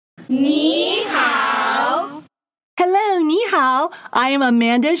你好 Hello, 你好. I am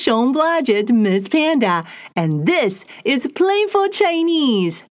Amanda Schoenblaget, Miss Panda, and this is Playful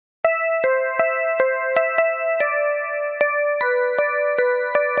Chinese.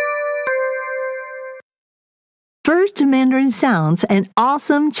 First Mandarin Sounds, an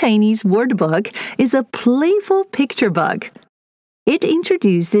awesome Chinese word book, is a playful picture book. It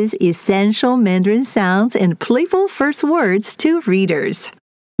introduces essential Mandarin sounds and playful first words to readers.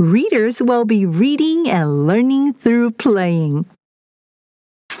 Readers will be reading and learning through playing.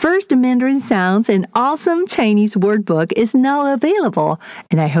 First Mandarin Sounds, an awesome Chinese word book, is now available,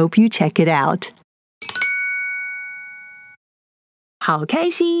 and I hope you check it out. 好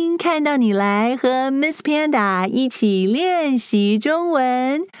开心看到你来和 Miss Panda 一起练习中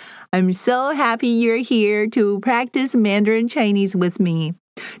文。I'm so happy you're here to practice Mandarin Chinese with me.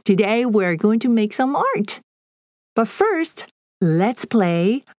 Today we're going to make some art. But first, let's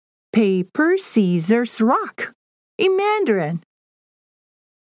play Paper, Scissors, Rock in Mandarin.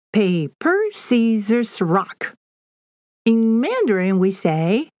 Paper, Scissors, Rock. In Mandarin we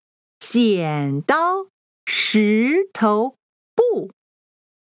say 剪刀石头布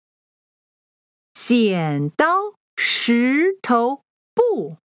剪刀石头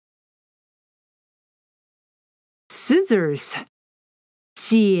布 Scissors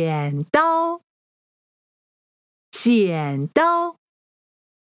剪刀剪刀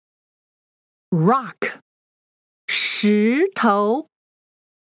Rock 石头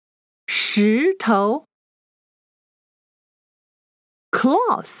石头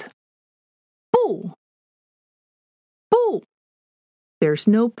Cloth 布布 There's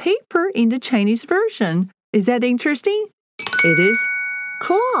no paper in the Chinese version. Is that interesting? It is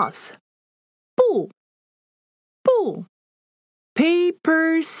cloth. 布布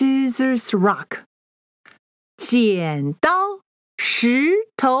Paper, scissors, rock. 剪刀石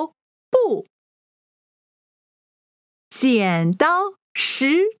头布剪刀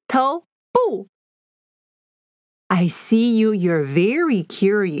石头布 I see you're very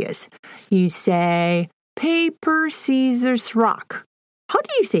curious. You say paper, scissors, rock. How do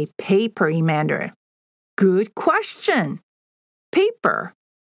you say paper in Mandarin? Good question. Paper.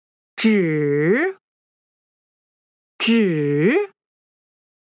 纸 纸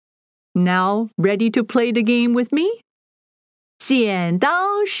Now, ready to play the game with me? 剪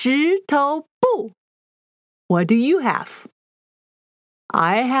刀石头布 What do you have?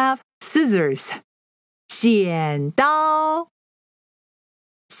 I have scissors. 剪刀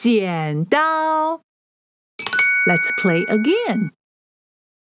剪刀 Let's play again.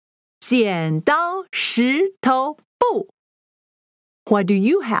 剪刀石头布 What do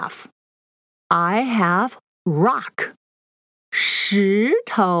you have? I have rock. 石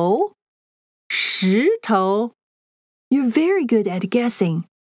头石头 You're very good at guessing.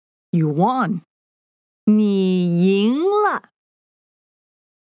 You won. 你赢了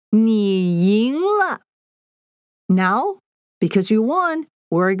你赢了 Now, because you won,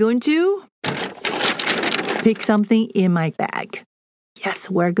 we're going to pick something in my bag. Yes,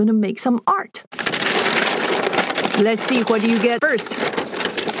 we're going to make some art. Let's see, what do you get first?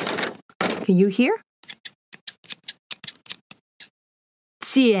 Can you hear?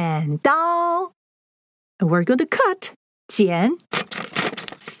 剪刀 And we're going to cut. 剪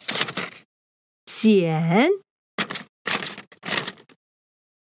剪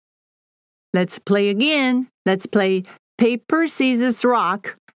Let's play again. Let's play paper, scissors,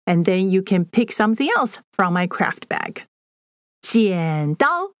 rock, and then you can pick something else from my craft bag. 剪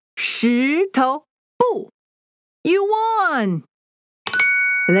刀石头布 You won!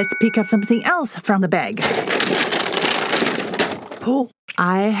 Let's pick up something else from the bag. Oh,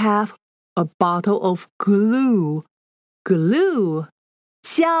 I have a bottle of glue. Glue.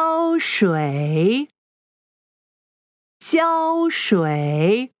 胶水胶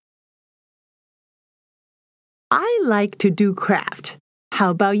水 I like to do craft. How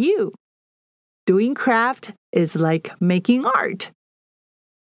about you? Doing craft is like making art.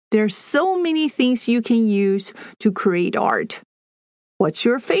 There are so many things you can use to create art. What's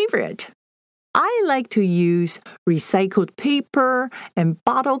your favorite? I like to use recycled paper and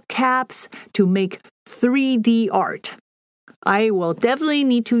bottle caps to make 3D art. I will definitely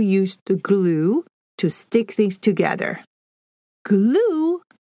need to use the glue to stick things together. Glue,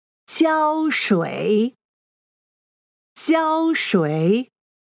 胶水胶水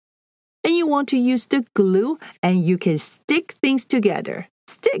And you want to use the glue and you can stick things together.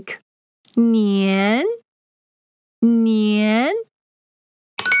 Stick. 粘粘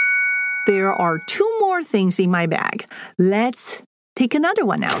There are 2 more things in my bag. Let's take another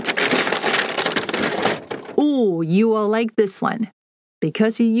one out. Oh, you will like this one.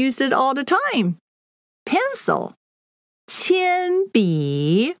 because you use it all the time. Pencil. 铅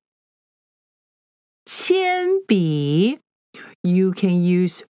笔. 铅笔. You can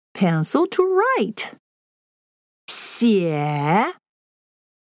use pencil to write. 写.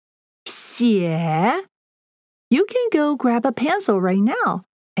 写. You can go grab a pencil right now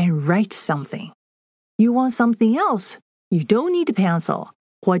and write something. You want something else? You don't need a pencil.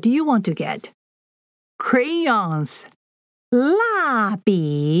 What do you want to get? Crayons. 蜡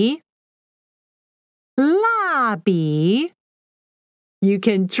笔. 蜡笔. You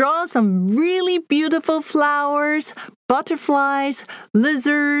can draw some really beautiful flowers, butterflies,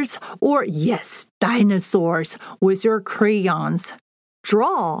 lizards, or yes, dinosaurs with your crayons.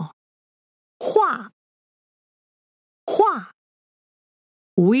 Draw. 画. 画.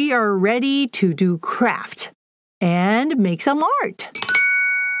 We are ready to do craft and make some art.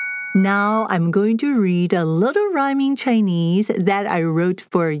 Now I'm going to read a little rhyming Chinese that I wrote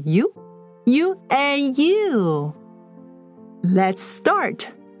for you, and you. Let's start.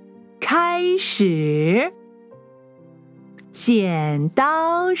 开始。剪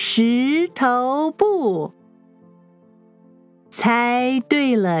刀石头布。猜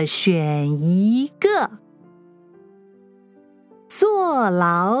对了选一个。做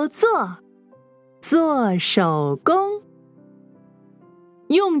劳作，做手工。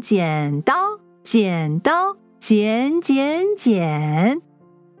用剪刀，剪刀，剪剪剪。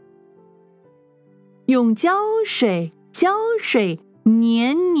用胶水，胶水，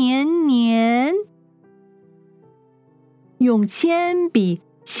粘粘粘。用铅笔，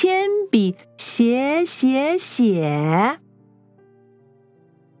铅笔，写写写。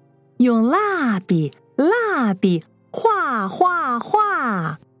用蜡笔，蜡笔，画画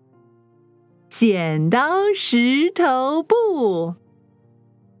画。剪刀石头布。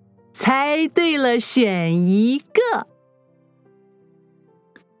猜对了选一个。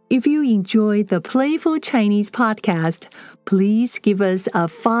If you enjoyed the Playful Chinese podcast, please give us a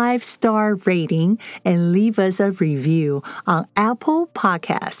 5-star rating and leave us a review on Apple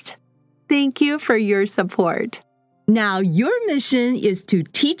Podcast. Thank you for your support. Now, your mission is to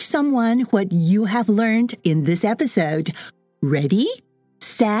teach someone what you have learned in this episode. Ready,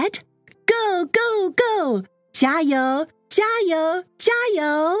 set, go, go, go! 加油，加油，加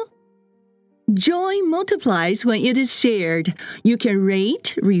油! Joy multiplies when it is shared. You can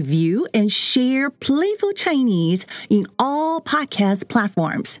rate, review, and share Playful Chinese in all podcast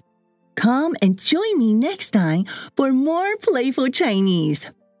platforms. Come and join me next time for more Playful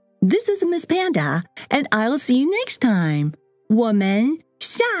Chinese. This is Miss Panda, and I'll see you next time. 我们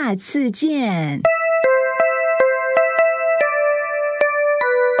下次见。